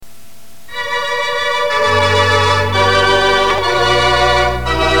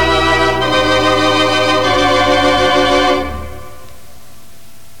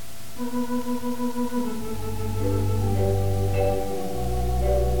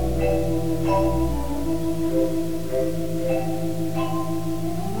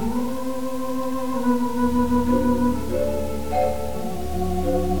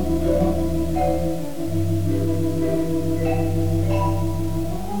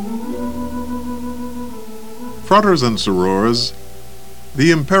Fratres and sorors,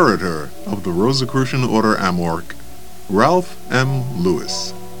 the Imperator of the Rosicrucian Order Amorc, Ralph M.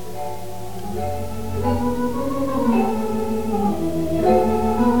 Lewis.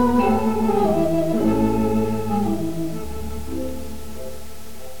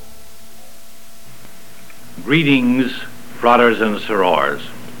 Greetings, fratres and sorors.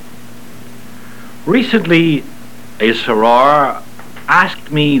 Recently, a soror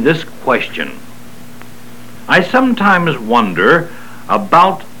asked me this question. I sometimes wonder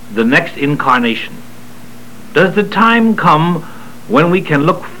about the next incarnation. Does the time come when we can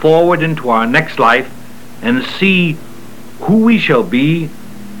look forward into our next life and see who we shall be,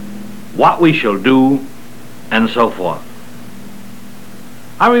 what we shall do, and so forth?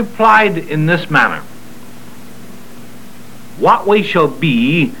 I replied in this manner. What we shall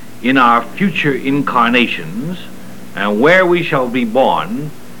be in our future incarnations and where we shall be born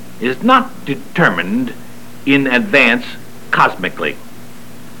is not determined in advance cosmically.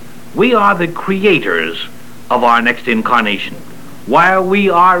 We are the creators of our next incarnation while we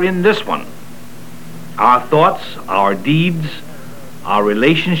are in this one. Our thoughts, our deeds, our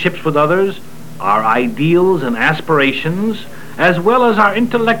relationships with others, our ideals and aspirations, as well as our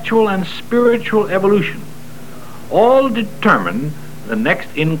intellectual and spiritual evolution, all determine the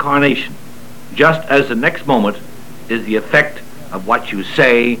next incarnation, just as the next moment is the effect of what you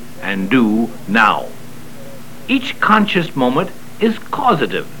say and do now. Each conscious moment is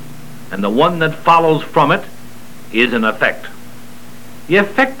causative, and the one that follows from it is an effect. The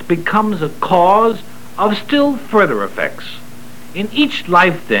effect becomes a cause of still further effects. In each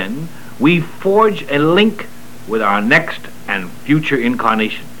life, then, we forge a link with our next and future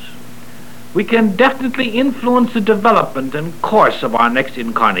incarnations. We can definitely influence the development and course of our next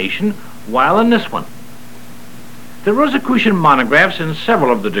incarnation while in this one. The Rosicrucian monographs in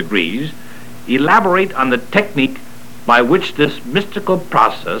several of the degrees elaborate on the technique by which this mystical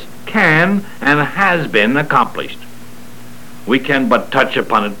process can and has been accomplished. We can but touch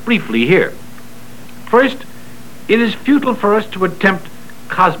upon it briefly here. First, it is futile for us to attempt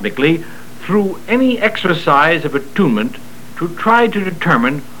cosmically through any exercise of attunement to try to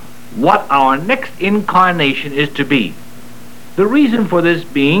determine what our next incarnation is to be. The reason for this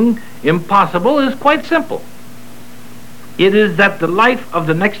being impossible is quite simple. It is that the life of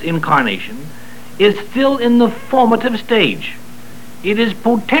the next incarnation is still in the formative stage. It is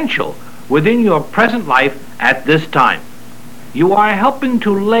potential within your present life at this time. You are helping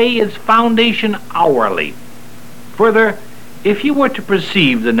to lay its foundation hourly. Further, if you were to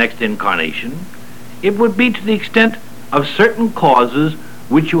perceive the next incarnation, it would be to the extent of certain causes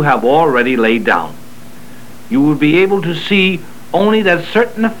which you have already laid down. You would be able to see only that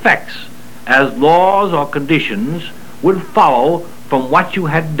certain effects, as laws or conditions, would follow from what you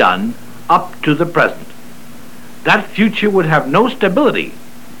had done up to the present. That future would have no stability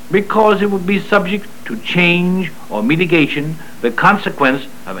because it would be subject to change or mitigation, the consequence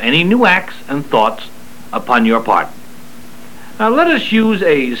of any new acts and thoughts upon your part. Now let us use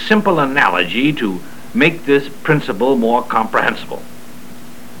a simple analogy to make this principle more comprehensible.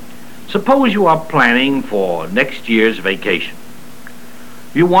 Suppose you are planning for next year's vacation.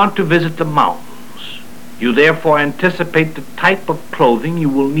 You want to visit the mountains. You therefore anticipate the type of clothing you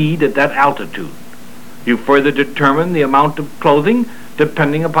will need at that altitude. You further determine the amount of clothing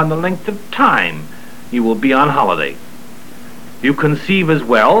depending upon the length of time you will be on holiday. You conceive as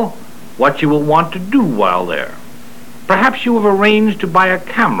well what you will want to do while there. Perhaps you have arranged to buy a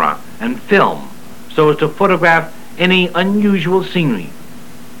camera and film so as to photograph any unusual scenery.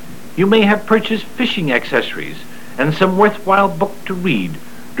 You may have purchased fishing accessories and some worthwhile book to read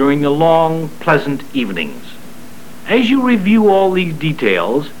during the long, pleasant evenings. As you review all these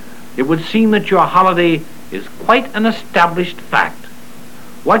details, it would seem that your holiday is quite an established fact.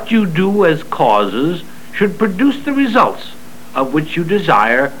 What you do as causes should produce the results of which you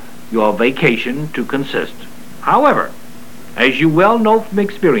desire your vacation to consist. However, as you well know from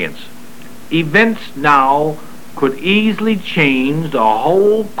experience, events now could easily change the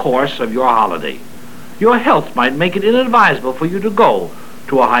whole course of your holiday. Your health might make it inadvisable for you to go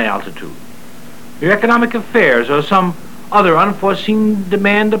to a high altitude. Your economic affairs or some other unforeseen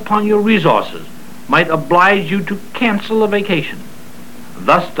demand upon your resources might oblige you to cancel a vacation.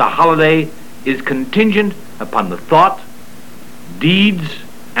 Thus the holiday is contingent upon the thought, deeds,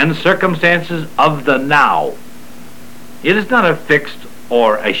 and circumstances of the now. It is not a fixed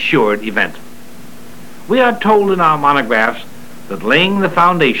or assured event. We are told in our monographs that laying the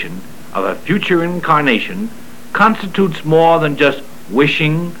foundation of a future incarnation constitutes more than just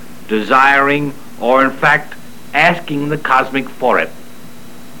wishing, desiring, or in fact asking the cosmic for it.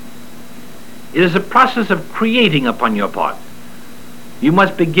 It is a process of creating upon your part. You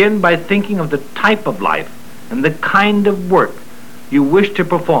must begin by thinking of the type of life and the kind of work you wish to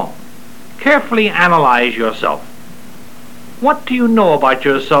perform. Carefully analyze yourself. What do you know about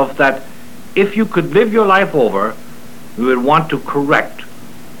yourself that, if you could live your life over, you would want to correct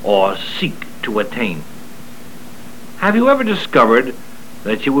or seek to attain? Have you ever discovered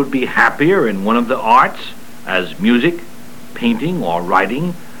that you would be happier in one of the arts, as music, painting, or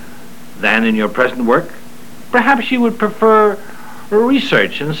writing, than in your present work? Perhaps you would prefer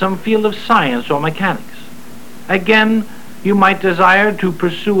research in some field of science or mechanics. Again, you might desire to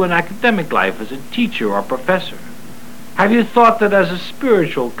pursue an academic life as a teacher or professor. Have you thought that as a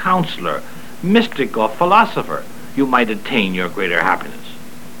spiritual counselor, mystic, or philosopher, you might attain your greater happiness?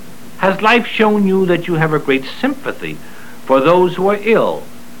 Has life shown you that you have a great sympathy for those who are ill,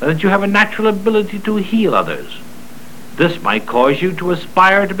 and that you have a natural ability to heal others? This might cause you to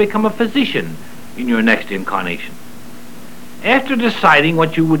aspire to become a physician in your next incarnation. After deciding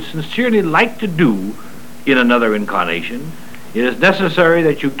what you would sincerely like to do in another incarnation, it is necessary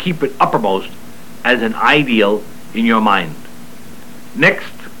that you keep it uppermost as an ideal in your mind.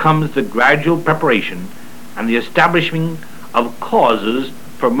 Next comes the gradual preparation and the establishing of causes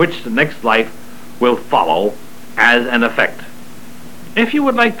from which the next life will follow as an effect. If you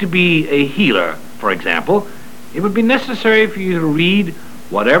would like to be a healer, for example, it would be necessary for you to read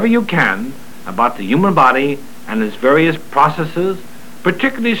whatever you can about the human body and its various processes,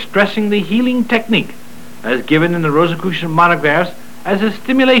 particularly stressing the healing technique as given in the Rosicrucian monographs as a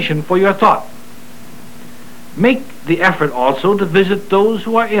stimulation for your thought. Make the effort also to visit those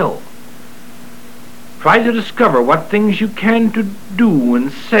who are ill. Try to discover what things you can do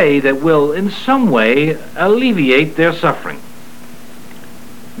and say that will in some way alleviate their suffering.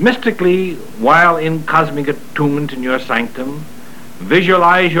 Mystically, while in cosmic attunement in your sanctum,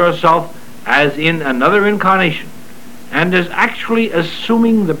 visualize yourself as in another incarnation and as actually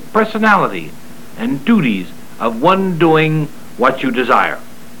assuming the personality and duties of one doing what you desire.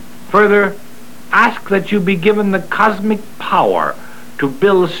 Further, ask that you be given the cosmic power to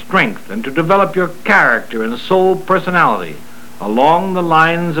build strength and to develop your character and soul personality along the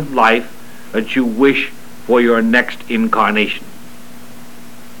lines of life that you wish for your next incarnation.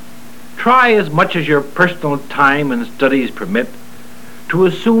 Try as much as your personal time and studies permit to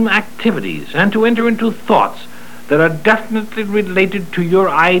assume activities and to enter into thoughts that are definitely related to your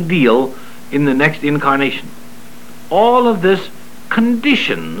ideal in the next incarnation. All of this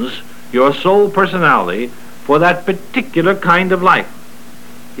conditions your soul personality for that particular kind of life.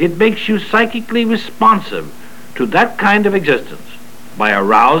 It makes you psychically responsive to that kind of existence by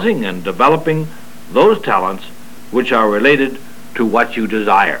arousing and developing those talents which are related to what you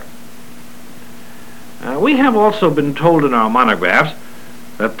desire. We have also been told in our monographs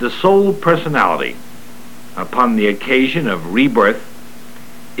that the soul personality, upon the occasion of rebirth,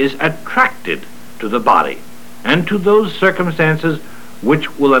 is attracted to the body and to those circumstances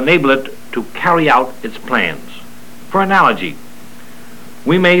which will enable it to carry out its plans. For analogy,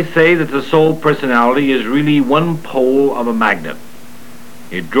 we may say that the soul personality is really one pole of a magnet.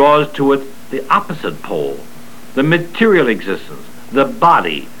 It draws to it the opposite pole, the material existence, the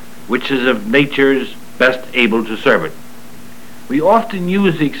body, which is of nature's best able to serve it. We often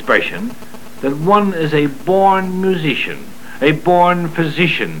use the expression that one is a born musician, a born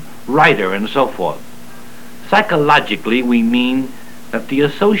physician, writer, and so forth. Psychologically, we mean that the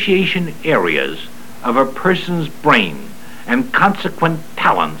association areas of a person's brain and consequent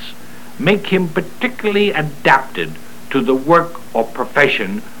talents make him particularly adapted to the work or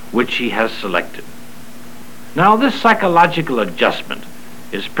profession which he has selected. Now, this psychological adjustment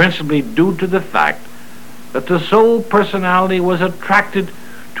is principally due to the fact that the soul personality was attracted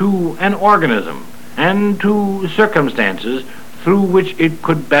to an organism and to circumstances through which it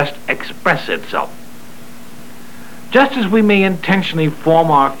could best express itself. Just as we may intentionally form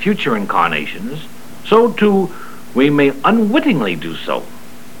our future incarnations, so too we may unwittingly do so.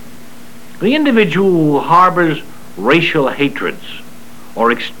 The individual who harbors racial hatreds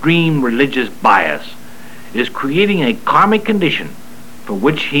or extreme religious bias is creating a karmic condition for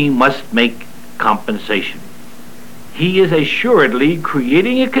which he must make compensation. He is assuredly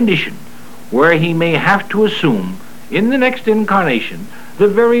creating a condition where he may have to assume in the next incarnation the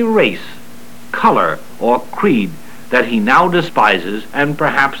very race, color, or creed that he now despises and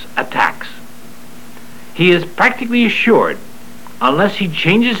perhaps attacks. He is practically assured unless he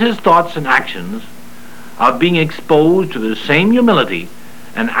changes his thoughts and actions, of being exposed to the same humility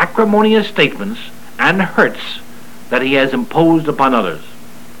and acrimonious statements and hurts that he has imposed upon others.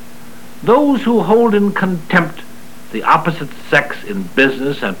 Those who hold in contempt the opposite sex in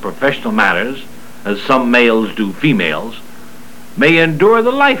business and professional matters, as some males do females, may endure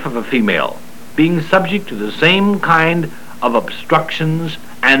the life of a female, being subject to the same kind of obstructions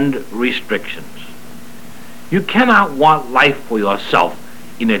and restrictions. You cannot want life for yourself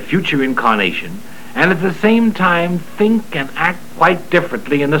in a future incarnation and at the same time think and act quite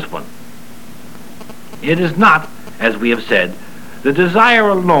differently in this one. It is not, as we have said, the desire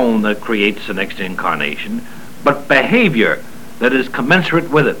alone that creates the next incarnation, but behavior that is commensurate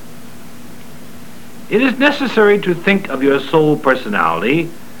with it. It is necessary to think of your soul personality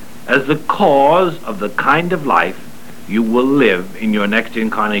as the cause of the kind of life you will live in your next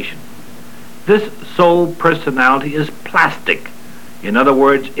incarnation. This soul personality is plastic. In other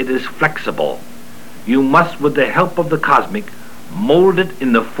words, it is flexible. You must, with the help of the cosmic, mold it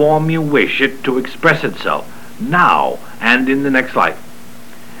in the form you wish it to express itself, now and in the next life.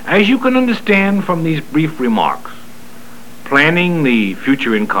 As you can understand from these brief remarks, planning the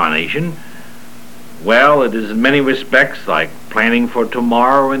future incarnation, well, it is in many respects like planning for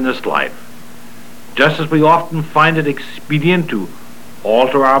tomorrow in this life. Just as we often find it expedient to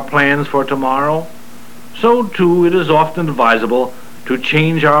alter our plans for tomorrow, so too it is often advisable to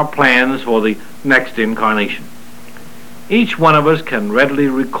change our plans for the next incarnation. Each one of us can readily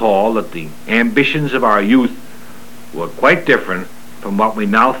recall that the ambitions of our youth were quite different from what we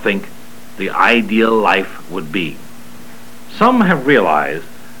now think the ideal life would be. Some have realized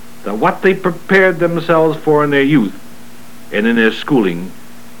that what they prepared themselves for in their youth and in their schooling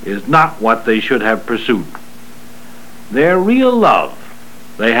is not what they should have pursued. Their real love,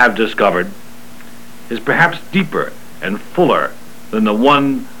 they have discovered, is perhaps deeper and fuller than the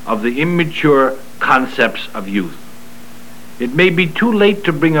one of the immature concepts of youth. It may be too late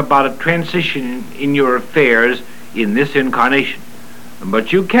to bring about a transition in your affairs in this incarnation,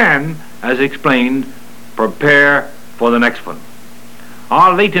 but you can, as explained, prepare for the next one.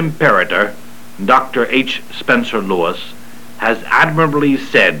 Our late Imperator, Dr. H. Spencer Lewis, has admirably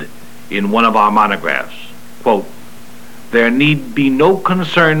said in one of our monographs, quote, "There need be no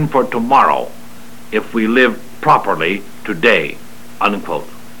concern for tomorrow if we live properly today," unquote.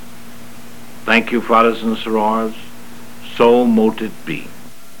 Thank you, brothers and sorors. So mote it be.